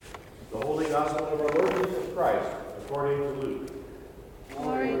gospel of our Lord Jesus Christ, according to Luke.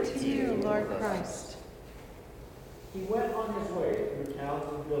 Glory to you, Lord Christ. He went on his way through towns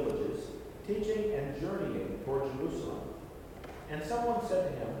and villages, teaching and journeying toward Jerusalem. And someone said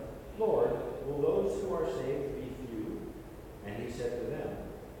to him, Lord, will those who are saved be few? And he said to them,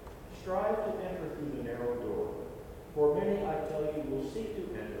 strive to enter through the narrow door, for many, I tell you, will seek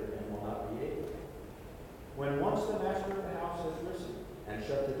to enter and will not be able. When once the master of the house has risen and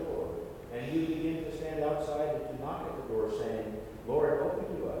shut the door, and you begin to stand outside and to knock at the door, saying, Lord,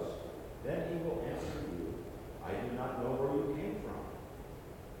 open to us, then he will answer you, I do not know where you came from.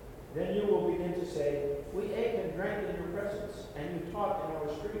 Then you will begin to say, we ate and drank in your presence, and you taught in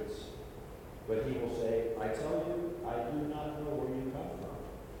our streets. But he will say, I tell you, I do not know where you come from.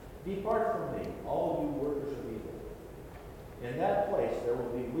 Depart from me, all you workers of evil. In that place there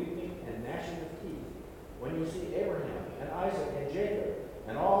will be weeping and gnashing of teeth, when you see Abraham and Isaac and Jacob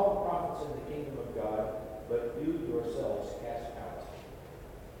and all the prophets in the kingdom of God, but you yourselves cast out.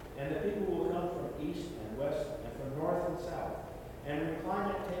 And the people will come from east and west and from north and south, and recline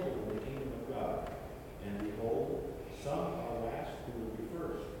at table in the kingdom of God. And behold, some are last who will be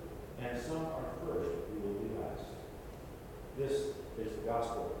first, and some are first who will be last. This is the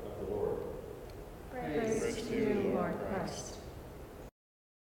gospel of the Lord. Praise to you, Lord Christ.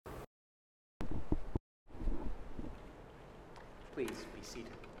 Please be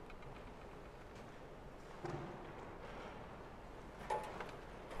seated.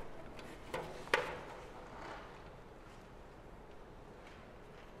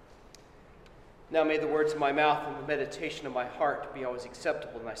 Now may the words of my mouth and the meditation of my heart be always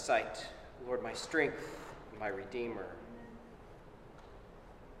acceptable in thy sight, Lord, my strength and my Redeemer.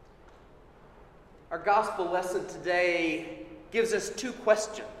 Our gospel lesson today gives us two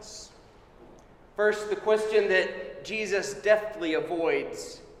questions. First, the question that Jesus deftly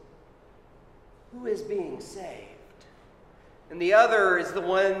avoids: who is being saved? And the other is the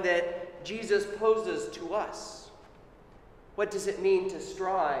one that Jesus poses to us. What does it mean to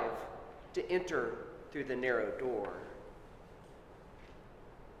strive to enter through the narrow door?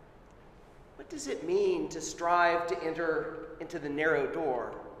 What does it mean to strive to enter into the narrow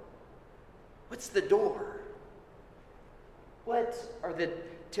door? What's the door? What are the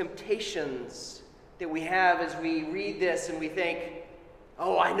temptations that we have as we read this and we think,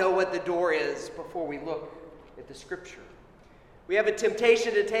 oh, I know what the door is, before we look at the scripture? We have a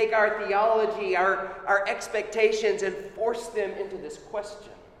temptation to take our theology, our expectations, and force them into this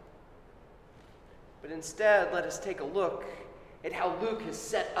question. But instead, let us take a look at how Luke has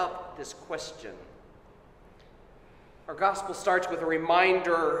set up this question. Our gospel starts with a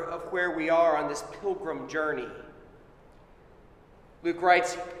reminder of where we are on this pilgrim journey. Luke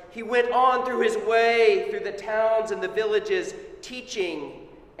writes, he went on through his way through the towns and the villages, teaching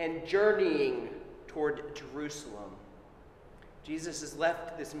and journeying toward Jerusalem. Jesus has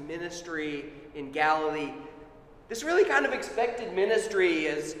left this ministry in Galilee, this really kind of expected ministry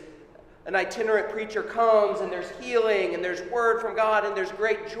as an itinerant preacher comes and there's healing and there's word from God and there's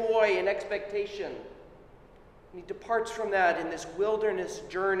great joy and expectation. And he departs from that in this wilderness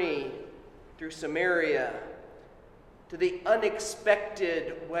journey through Samaria to the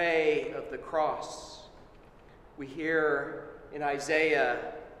unexpected way of the cross. We hear in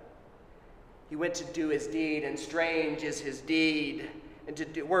Isaiah, he went to do his deed, and strange is his deed, and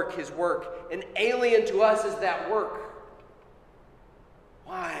to work his work, and alien to us is that work.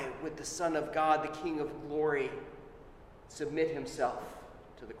 Why would the Son of God, the King of glory, submit himself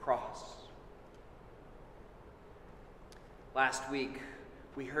to the cross? Last week,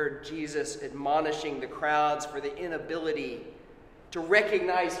 we heard Jesus admonishing the crowds for the inability to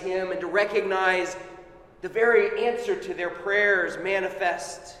recognize him and to recognize the very answer to their prayers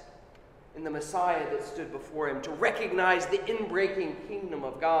manifest in the Messiah that stood before him, to recognize the inbreaking kingdom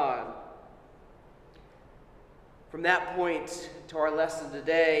of God. From that point to our lesson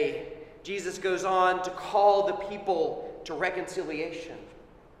today, Jesus goes on to call the people to reconciliation.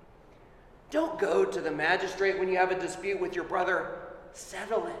 Don't go to the magistrate when you have a dispute with your brother.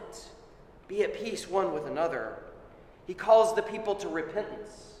 Settle it. Be at peace one with another. He calls the people to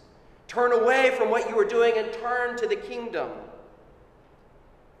repentance. Turn away from what you are doing and turn to the kingdom.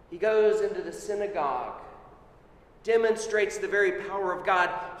 He goes into the synagogue, demonstrates the very power of God,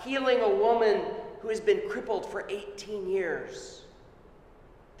 healing a woman who has been crippled for 18 years.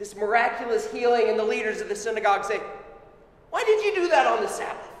 This miraculous healing, and the leaders of the synagogue say, why did you do that on the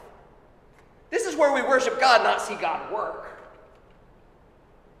Sabbath? This is where we worship God, not see God work.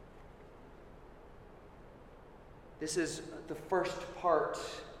 This is the first part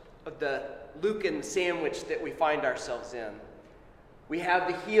of the Lucan sandwich that we find ourselves in. We have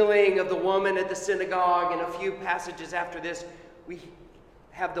the healing of the woman at the synagogue, and a few passages after this, we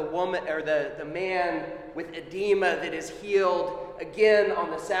have the woman or the man with edema that is healed again on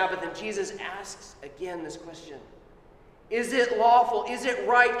the Sabbath. And Jesus asks again this question: is it lawful? Is it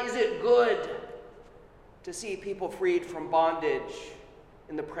right? Is it good to see people freed from bondage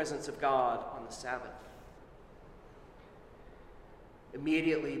in the presence of God on the Sabbath?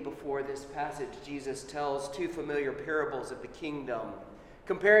 Immediately before this passage, Jesus tells two familiar parables of the kingdom,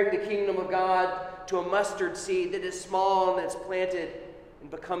 comparing the kingdom of God to a mustard seed that is small and that's planted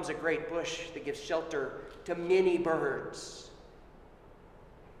and becomes a great bush that gives shelter to many birds,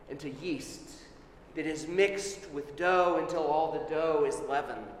 and to yeast that is mixed with dough until all the dough is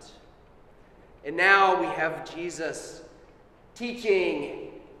leavened. And now we have Jesus teaching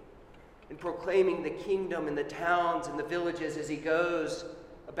and proclaiming the kingdom in the towns and the villages as he goes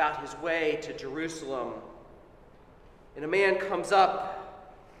about his way to Jerusalem. And a man comes up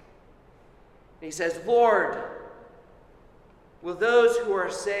and he says, "Lord, will those who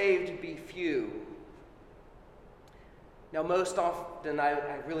are saved be few?" Now, most often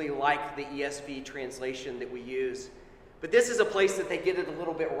I really like the ESV translation that we use, but this is a place that they get it a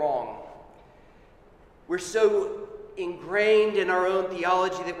little bit wrong. We're so ingrained in our own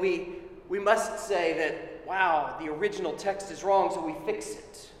theology that we must say that, wow, the original text is wrong, so we fix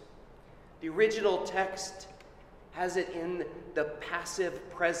it. The original text has it in the passive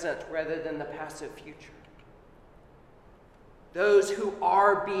present rather than the passive future. Those who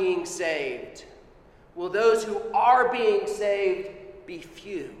are being saved. Will those who are being saved be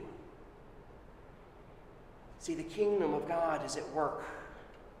few? See, the kingdom of God is at work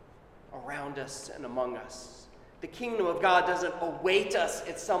around us and among us. The kingdom of God doesn't await us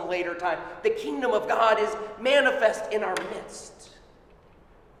at some later time. The kingdom of God is manifest in our midst.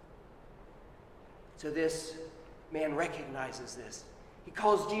 So this man recognizes this. He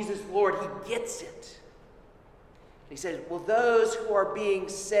calls Jesus Lord. He gets it. He says, will those who are being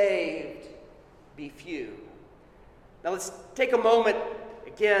saved be few? Now let's take a moment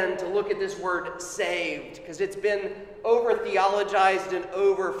again to look at this word saved, because it's been over-theologized and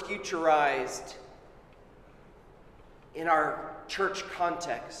over-futurized in our church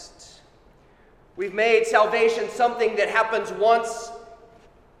context. We've made salvation something that happens once.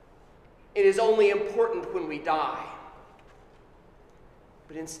 It is only important when we die.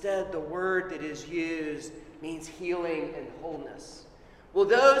 But instead, the word that is used means healing and wholeness. Will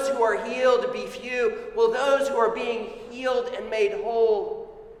those who are healed be few? Will those who are being healed and made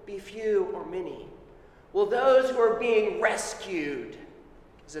whole be few or many? Will those who are being rescued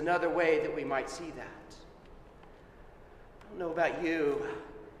is another way that we might see that. I don't know about you,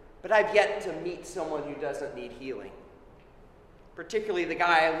 but I've yet to meet someone who doesn't need healing. Particularly the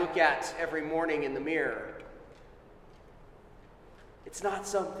guy I look at every morning in the mirror. It's not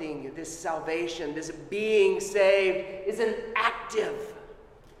something, this salvation, this being saved, is an active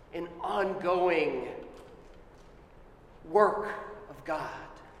and ongoing work of God.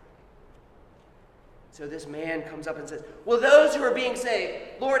 So this man comes up and says, will those who are being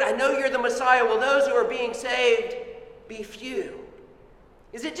saved, Lord, I know you're the Messiah, will those who are being saved be few?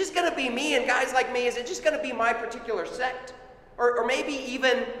 Is it just going to be me and guys like me? Is it just going to be my particular sect? Or maybe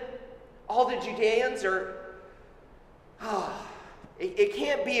even all the Judeans? It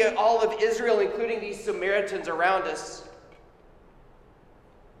can't be all of Israel, including these Samaritans around us.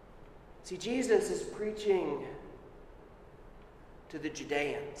 See, Jesus is preaching to the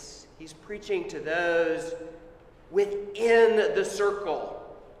Judeans. He's preaching to those within the circle.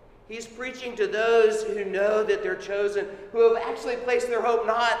 He's preaching to those who know that they're chosen, who have actually placed their hope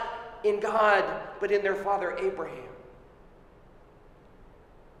not in God, but in their father Abraham.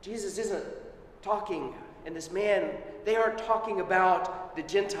 Jesus isn't talking, and this man, they aren't talking about the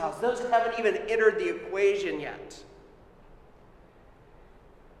Gentiles. Those haven't even entered the equation yet.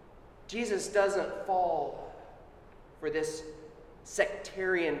 Jesus doesn't fall for this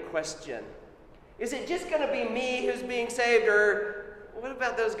sectarian question. Is it just going to be me who's being saved, or what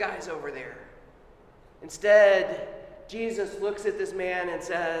about those guys over there? Instead, Jesus looks at this man and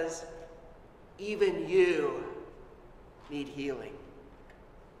says, even you need healing.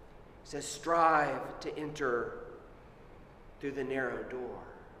 He says, strive to enter through the narrow door.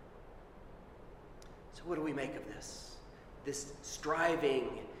 So what do we make of this? This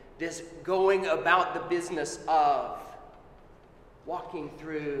striving, this going about the business of walking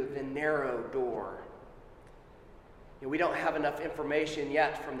through the narrow door. We don't have enough information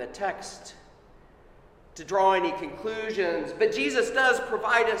yet from the text to draw any conclusions, but Jesus does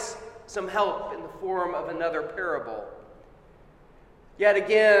provide us some help in the form of another parable. Yet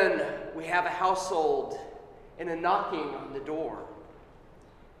again, we have a household and a knocking on the door.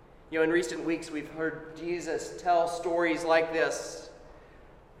 In recent weeks, we've heard Jesus tell stories like this.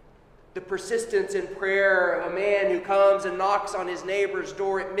 The persistence in prayer, a man who comes and knocks on his neighbor's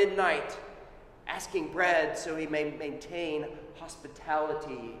door at midnight, asking bread so he may maintain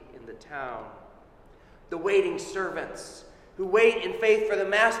hospitality in the town. The waiting servants who wait in faith for the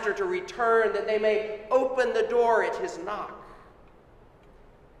master to return that they may open the door at his knock.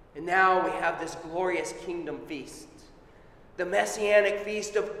 And now we have this glorious kingdom feast, the messianic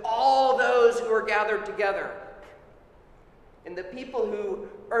feast of all those who are gathered together. And the people who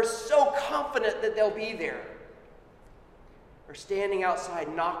are so confident that they'll be there are standing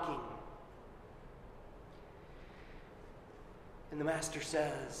outside knocking. And the master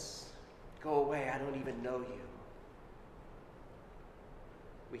says, "Go away, I don't even know you."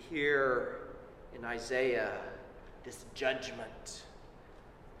 We hear in Isaiah this judgment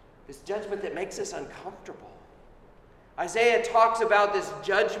that makes us uncomfortable. Isaiah talks about this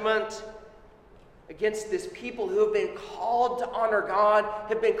judgment against this people who have been called to honor God,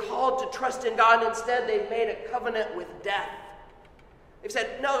 have been called to trust in God. Instead, they've made a covenant with death. They've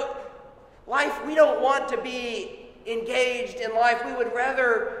said, "No, life, we don't want to be engaged in life. We would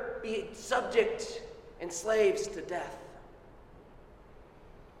rather be subject and slaves to death."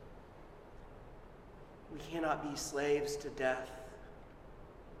 We cannot be slaves to death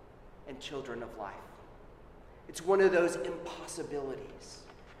and children of life. It's one of those impossibilities.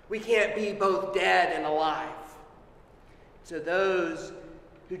 We can't be both dead and alive. So those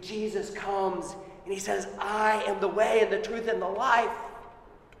who Jesus comes and he says, "I am the way and the truth and the life,"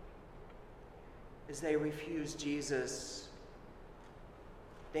 as they refuse Jesus,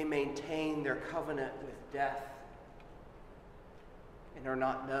 they maintain their covenant with death and are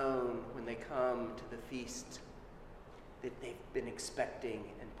not known when they come to the feast that they've been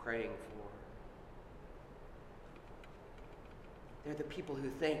expecting and praying for. They're the people who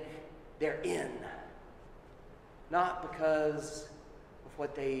think they're in, not because of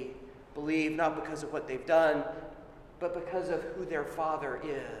what they believe, not because of what they've done, but because of who their Father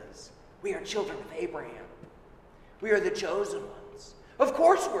is. We are children of Abraham. We are the chosen ones. Of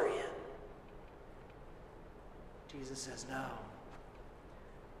course we're in. Jesus says no.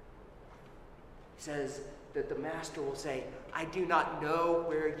 He says that the master will say, "I do not know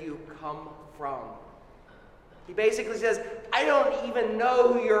where you come from." He basically says, "I don't even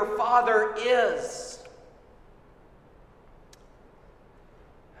know who your Father is."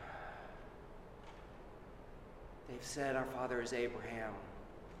 They've said, "Our father is Abraham."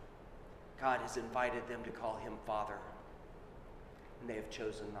 God has invited them to call him Father, and they have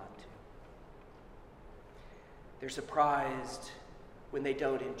chosen not to. They're surprised when they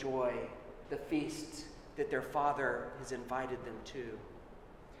don't enjoy the feast that their Father has invited them to.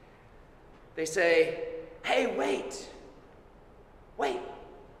 They say, "Hey, wait,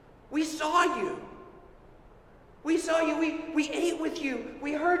 we saw you. We saw you, we ate with you,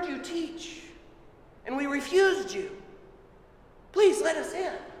 we heard you teach, and we refused you. Please let us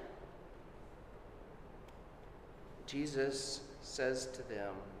in." Jesus says to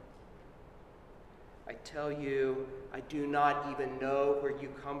them, "I tell you, I do not even know where you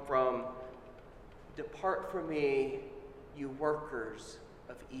come from. Depart from me, you workers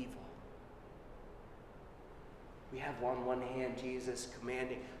of evil." We have on one hand Jesus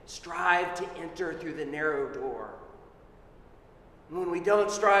commanding, strive to enter through the narrow door. And when we don't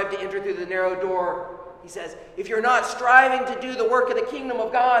strive to enter through the narrow door, he says, if you're not striving to do the work of the kingdom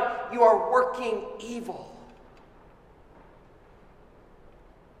of God, you are working evil.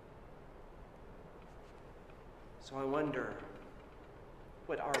 So I wonder,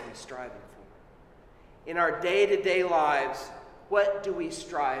 what are we striving for? In our day-to-day lives, what do we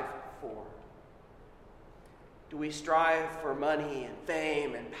strive for? Do we strive for money and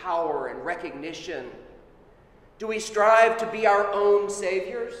fame and power and recognition? Do we strive to be our own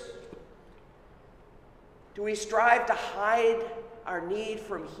saviors? Do we strive to hide our need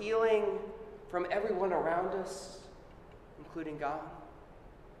from healing from everyone around us, including God?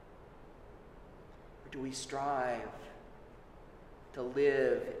 Or do we strive to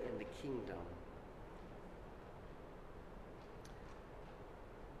live in the kingdom?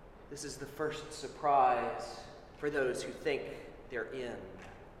 This is the first surprise for those who think they're in.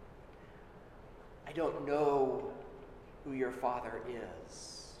 I don't know who your Father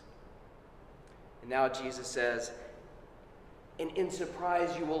is. And now Jesus says, and in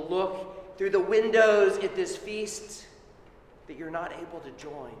surprise you will look through the windows at this feast that you're not able to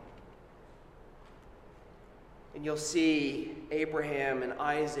join. And you'll see Abraham and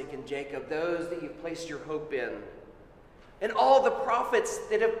Isaac and Jacob, those that you've placed your hope in. And all the prophets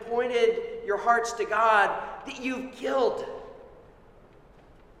that have pointed your hearts to God that you've killed.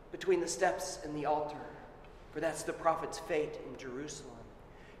 between the steps and the altar, for that's the prophet's fate in Jerusalem.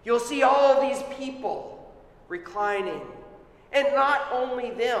 You'll see all of these people reclining, and not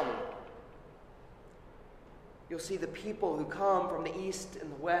only them. You'll see the people who come from the east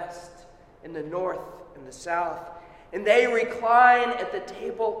and the west, and the north and the south, and they recline at the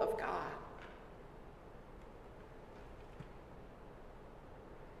table of God.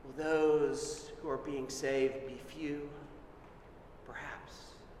 Will those who are being saved be few? Perhaps,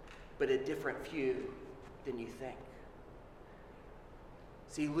 but a different few than you think.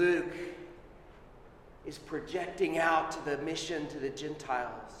 See, Luke is projecting out to the mission to the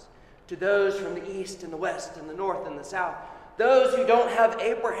Gentiles, to those from the east and the west and the north and the south, those who don't have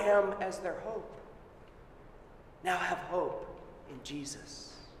Abraham as their hope, now have hope in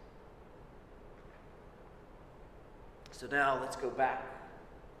Jesus. So now let's go back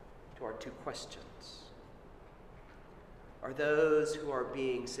to our two questions. Are those who are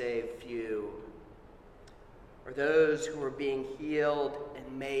being saved few? Are those who are being healed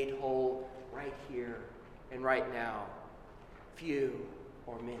and made whole right here and right now few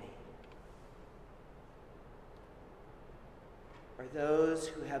or many? Are those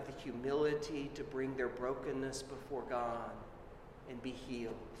who have the humility to bring their brokenness before God and be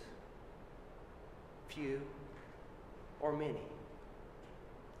healed few or many?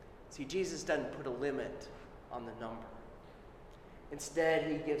 See, Jesus doesn't put a limit on the number.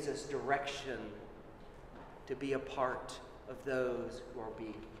 Instead, he gives us direction to be a part of those who are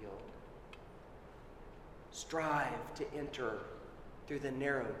being healed. Strive to enter through the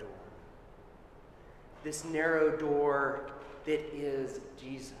narrow door. This narrow door that is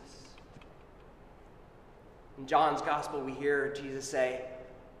Jesus. In John's gospel, we hear Jesus say,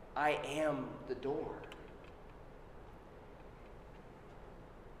 I am the door.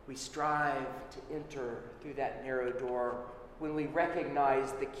 We strive to enter through that narrow door when we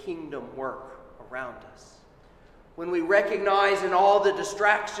recognize the kingdom work around us. When we recognize in all the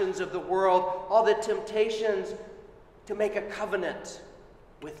distractions of the world, all the temptations to make a covenant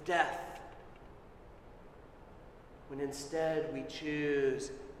with death, when instead we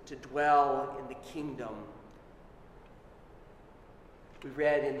choose to dwell in the kingdom. We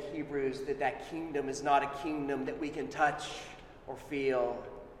read in Hebrews that that kingdom is not a kingdom that we can touch or feel,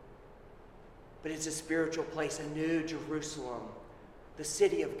 but it's a spiritual place, a new Jerusalem, the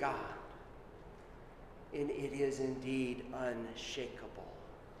city of God. And it is indeed unshakable.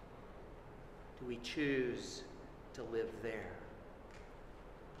 Do we choose to live there?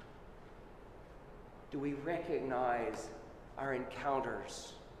 Do we recognize our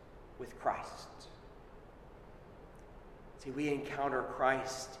encounters with Christ? See, we encounter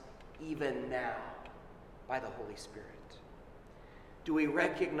Christ even now by the Holy Spirit. Do we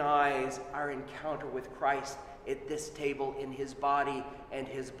recognize our encounter with Christ at this table in his body and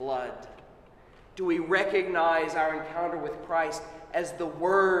his blood? Do we recognize our encounter with Christ as the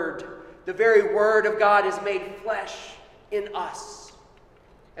Word, the very Word of God is made flesh in us,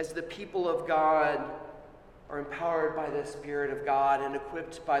 as the people of God are empowered by the Spirit of God and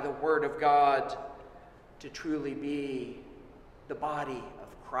equipped by the Word of God to truly be the body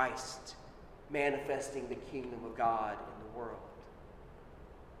of Christ, manifesting the kingdom of God in the world?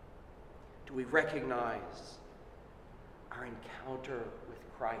 Do we recognize our encounter with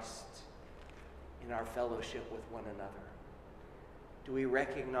Christ in our fellowship with one another? Do we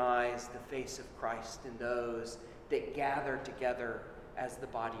recognize the face of Christ in those that gather together as the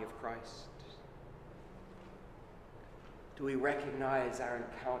body of Christ? Do we recognize our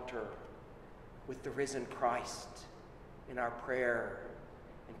encounter with the risen Christ in our prayer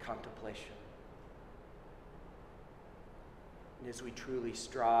and contemplation? And as we truly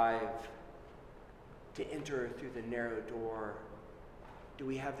strive to enter through the narrow door, do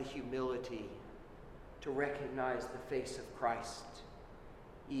we have the humility to recognize the face of Christ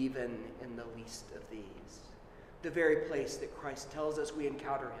even in the least of these, the very place that Christ tells us we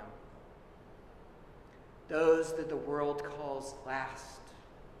encounter him? Those that the world calls last,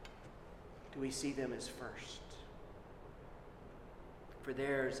 do we see them as first? For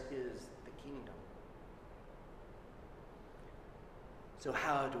theirs is the kingdom. So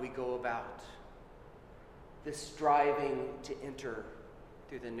how do we go about this striving to enter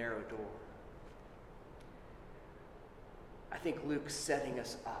through the narrow door? I think Luke's setting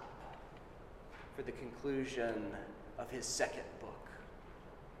us up for the conclusion of his second book.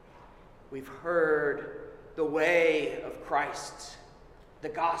 We've heard the way of Christ, the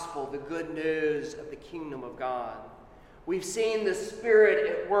gospel, the good news of the kingdom of God. We've seen the Spirit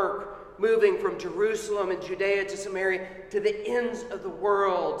at work, moving from Jerusalem and Judea to Samaria to the ends of the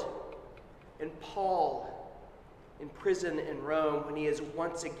world. And Paul in prison in Rome when he is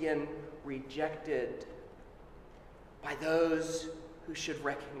once again rejected by those who should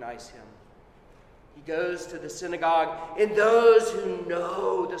recognize him. He goes to the synagogue, and those who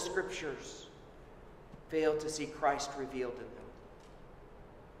know the scriptures fail to see Christ revealed in them.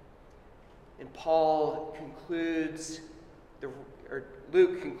 And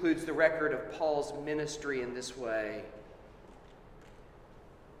Luke concludes the record of Paul's ministry in this way.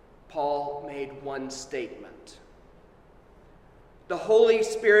 Paul made one statement. The Holy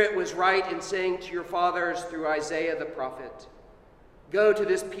Spirit was right in saying to your fathers through Isaiah the prophet, go to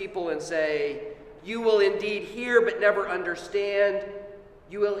this people and say, you will indeed hear but never understand.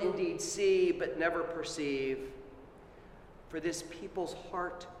 You will indeed see but never perceive. For this people's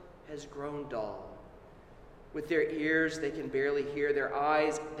heart has grown dull. With their ears they can barely hear, their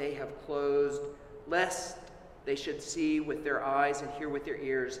eyes they have closed, lest they should see with their eyes and hear with their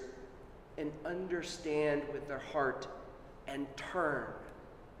ears, and understand with their heart, and turn,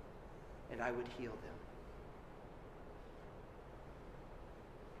 and I would heal them.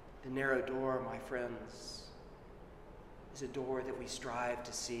 The narrow door, my friends, is a door that we strive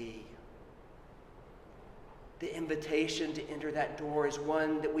to see. The invitation to enter that door is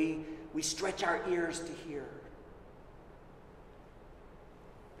one that we stretch our ears to hear.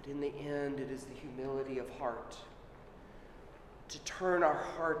 But in the end, it is the humility of heart to turn our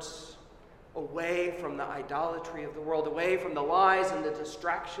hearts away from the idolatry of the world, away from the lies and the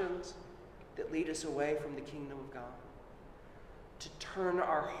distractions that lead us away from the kingdom of God. To turn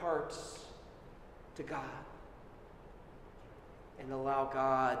our hearts to God and allow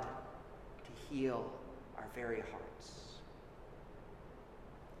God to heal our very hearts.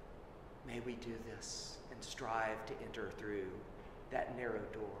 May we do this and strive to enter through that narrow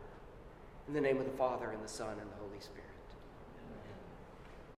door. In the name of the Father, and the Son, and the Holy Spirit.